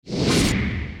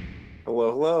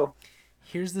Hello.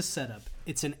 Here's the setup.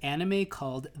 It's an anime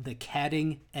called The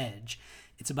Cutting Edge.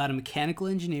 It's about a mechanical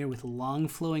engineer with long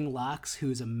flowing locks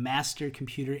who is a master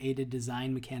computer aided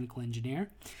design mechanical engineer.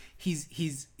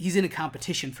 He's in a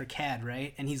competition for CAD,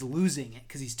 right? And he's losing it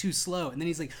because he's too slow. And then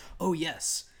he's like, "Oh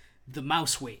yes, the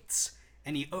mouse weights."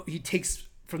 And he takes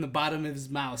from the bottom of his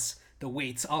mouse, the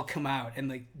weights all come out, and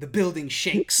like the building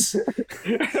shakes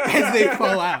as they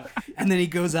fall out. And then he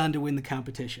goes on to win the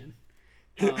competition.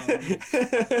 Okay,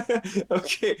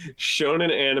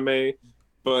 shonen anime,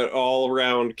 but all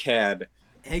around CAD.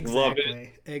 Love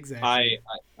it. Exactly.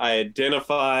 I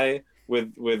identify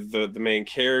with the main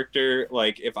character.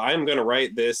 Like if I'm gonna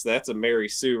write this, that's a Mary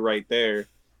Sue right there.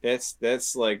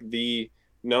 That's like the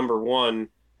number one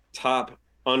top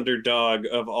underdog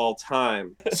of all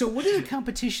time. So what do the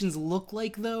competitions look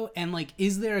like though? And like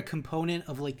is there a component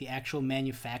of like the actual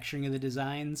manufacturing of the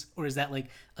designs, or is that like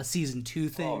a season 2 Oh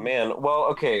thing? man. Well,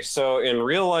 okay. So in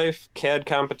real life, CAD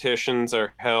competitions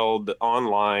are held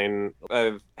online.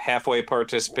 I've halfway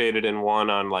participated in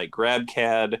one on like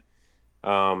GrabCAD.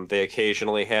 They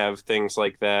occasionally have things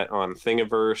like that on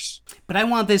Thingiverse. But I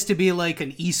want this to be like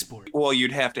an esport. Well,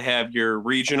 you'd have to have your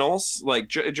regionals, like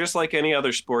just like any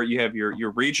other sport, you have your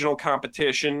regional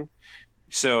competition.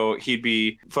 So he'd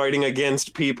be fighting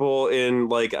against people in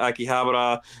like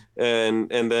Akihabara, and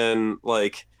then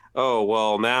like, oh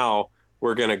well, now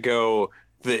we're gonna go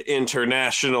the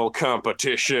international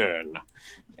competition,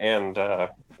 and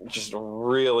just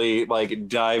really like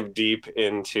dive deep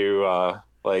into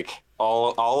like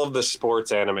all of the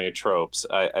sports anime tropes.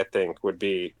 I think would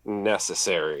be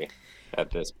necessary at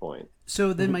this point.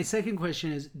 So then my second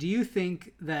question is, do you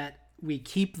think that we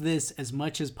keep this as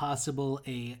much as possible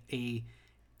a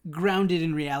grounded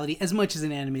in reality as much as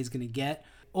an anime is going to get,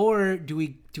 or do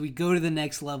we go to the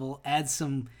next level, add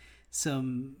some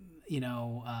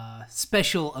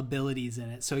special abilities in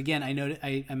it? So again, I know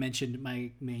I mentioned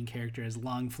my main character has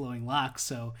long flowing locks,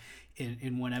 so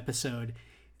in one episode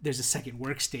there's a second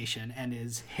workstation and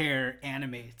his hair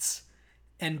animates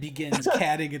and begins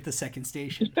catting at the second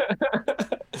station.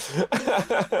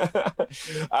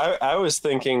 I was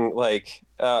thinking like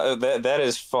that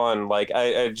is fun. Like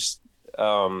I just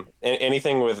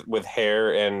anything with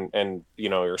hair and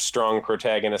your strong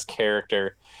protagonist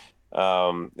character.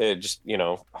 It just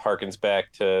harkens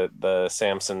back to the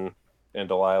Samson and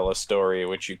Delilah story,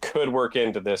 which you could work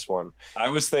into this one. I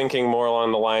was thinking more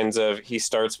along the lines of he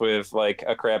starts with like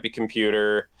a crappy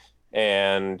computer,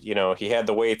 and he had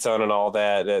the weights on and all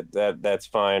that's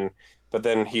fine, but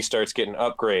then he starts getting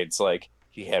upgrades. Like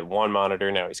he had one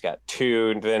monitor, now he's got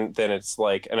two, and then it's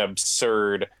like an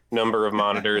absurd number of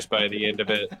monitors by the end of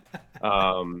it.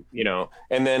 And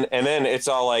then it's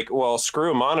all like, well,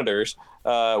 screw monitors.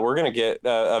 We're gonna get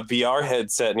a VR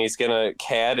headset, and he's gonna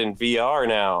CAD and VR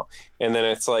now. And then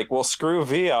it's like, well, screw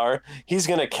VR. He's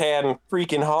gonna CAD and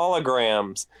freaking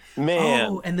holograms, Oh,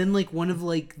 man. and then like one of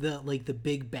like the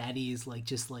big baddies like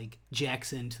just like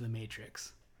jacks into the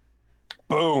Matrix.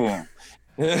 Boom.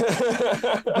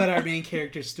 But our main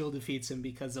character still defeats him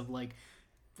because of like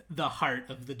the heart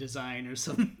of the design or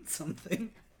something.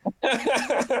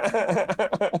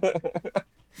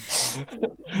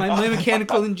 My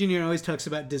mechanical engineer always talks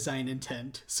about design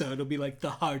intent, so it'll be like the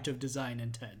heart of design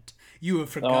intent. You have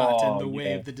forgotten Oh the way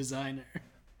yeah. of the designer.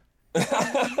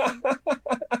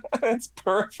 It's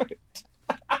perfect.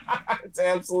 It's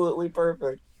absolutely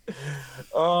perfect.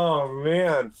 Oh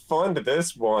man, fun to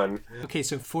this one. Okay,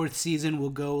 so fourth season will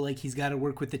go like he's got to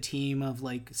work with the team of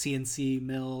like CNC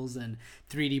mills and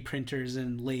 3D printers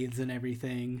and lathes and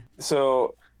everything.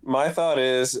 So my thought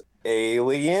is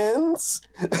aliens.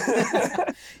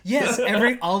 Yes,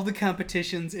 every all of the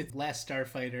competitions, it's Last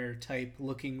Starfighter type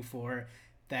looking for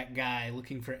that guy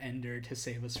looking for Ender to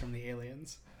save us from the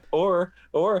aliens. or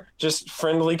just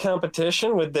friendly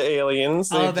competition with the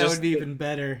aliens. Oh, that would be even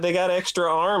better. They got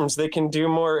extra arms. They can do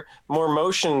more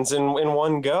motions in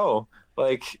one go.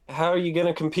 Like, how are you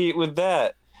gonna compete with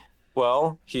that?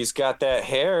 Well, he's got that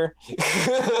hair.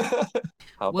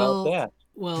 How about Well, that?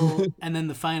 and then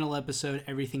the final episode,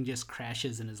 everything just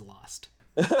crashes and is lost.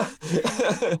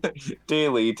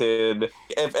 Deleted.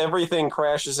 If everything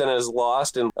crashes and is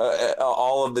lost, and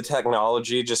all of the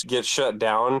technology just gets shut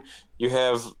down, you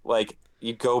have like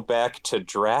you go back to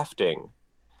drafting.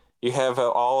 You have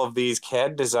all of these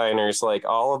CAD designers, like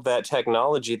all of that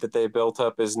technology that they built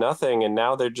up is nothing, and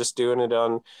now they're just doing it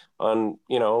on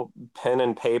pen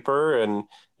and paper,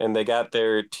 and they got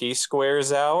their T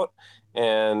squares out,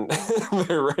 and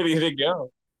they're ready to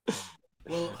go.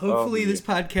 Well, Oh hopefully this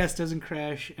man. podcast doesn't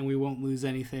crash and we won't lose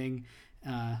anything.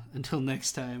 Until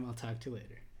next time, I'll talk to you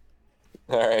later.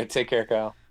 All right, take care, Kyle.